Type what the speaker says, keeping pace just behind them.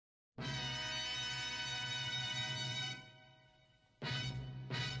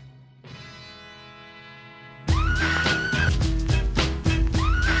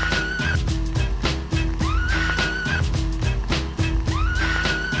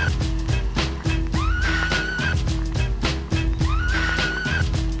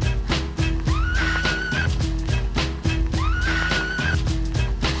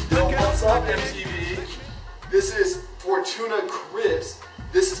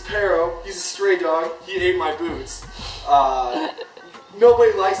stray dog. He ate my boots.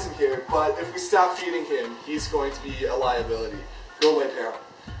 Nobody likes him here, but if we stop feeding him, he's going to be a liability. Go away, Peril.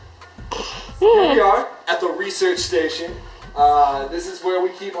 Here we are at the research station. This is where we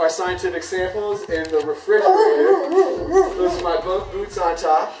keep our scientific samples in the refrigerator. Those are my boots on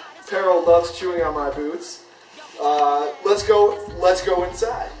top. Peril loves chewing on my boots. Let's go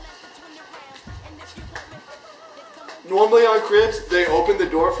inside. Normally on Cribs, they open the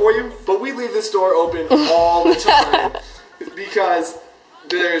door for you, but we leave this door open all the time because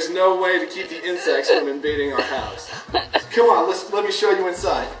there's no way to keep the insects from invading our house. Come on, let me show you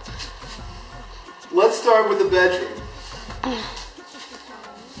inside. Let's start with the bedroom.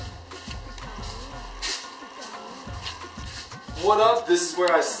 What up? This is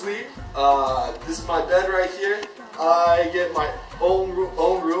where I sleep. This is my bed right here. I get my own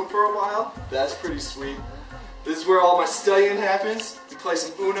room for a while. That's pretty sweet. This is where all my studying happens. We play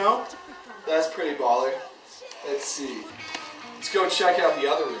some Uno. That's pretty baller. Let's see. Let's go check out the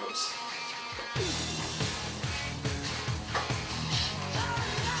other rooms.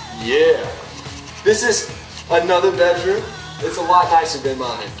 Yeah. This is another bedroom. It's a lot nicer than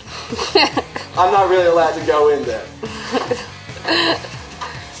mine. I'm not really allowed to go in there.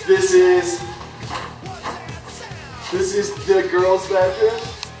 This is the girls' bedroom.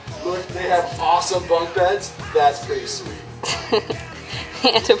 Look, they have awesome bunk beds. That's pretty sweet.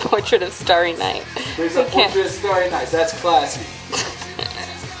 And a portrait of Starry Night. There's a portrait of Starry Night. That's classy.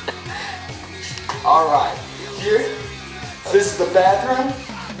 Alright. Here, this is the bathroom.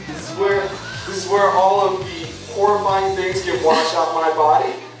 This is where all of the horrifying things get washed off my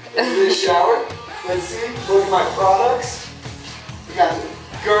body. This shower. Let's see. Look at my products. We got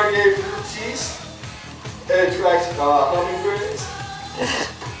Garnier Fructis. It attracts hummingbirds.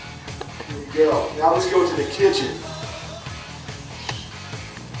 There we go. Now let's go to the kitchen.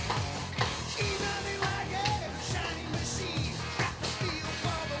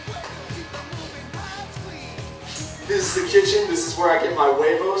 This is the kitchen. This is where I get my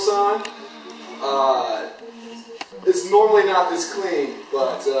huevos on. It's normally not this clean,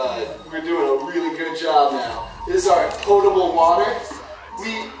 but we're doing a really good job now. This is our potable water.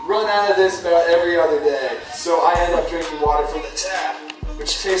 We run out of this about every other day, so I end up drinking water from the tap,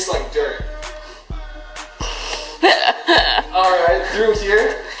 which tastes like dirt. Alright, through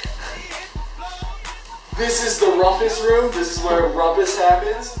here. This is the rumpus room. This is where rumpus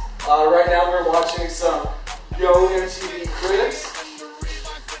happens. Right now we're watching some MtV Cribs.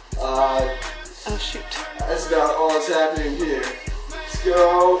 Oh shoot. That's about all that's happening here. Let's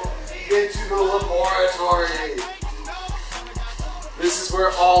go into the laboratory. This is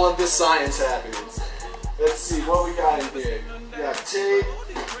where all of the science happens. Let's see what we got in here. We got tape.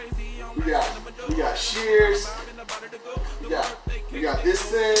 We got shears. We got this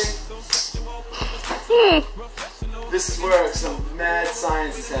thing. This is where some mad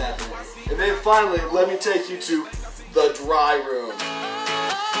science is happening. And then finally, let me take you to the dry room.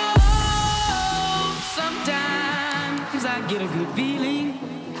 Sometimes I get a good feeling,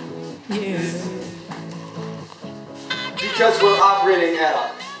 yeah. Because we're operating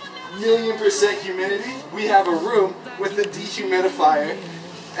at 1,000,000% humidity, we have a room with a dehumidifier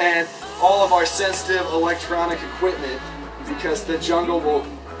and all of our sensitive electronic equipment because the jungle will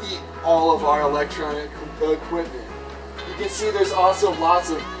eat all of our electronic equipment. You can see there's also lots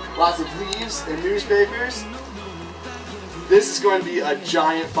of leaves and newspapers. This is going to be a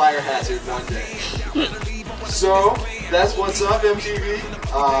giant fire hazard one day. So, that's what's up, MTV.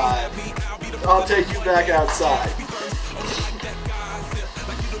 I'll take you back outside.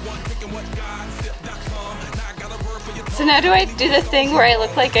 So now do I do the thing where I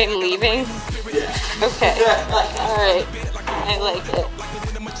look like I'm leaving? Yeah. Okay. Alright. I like it.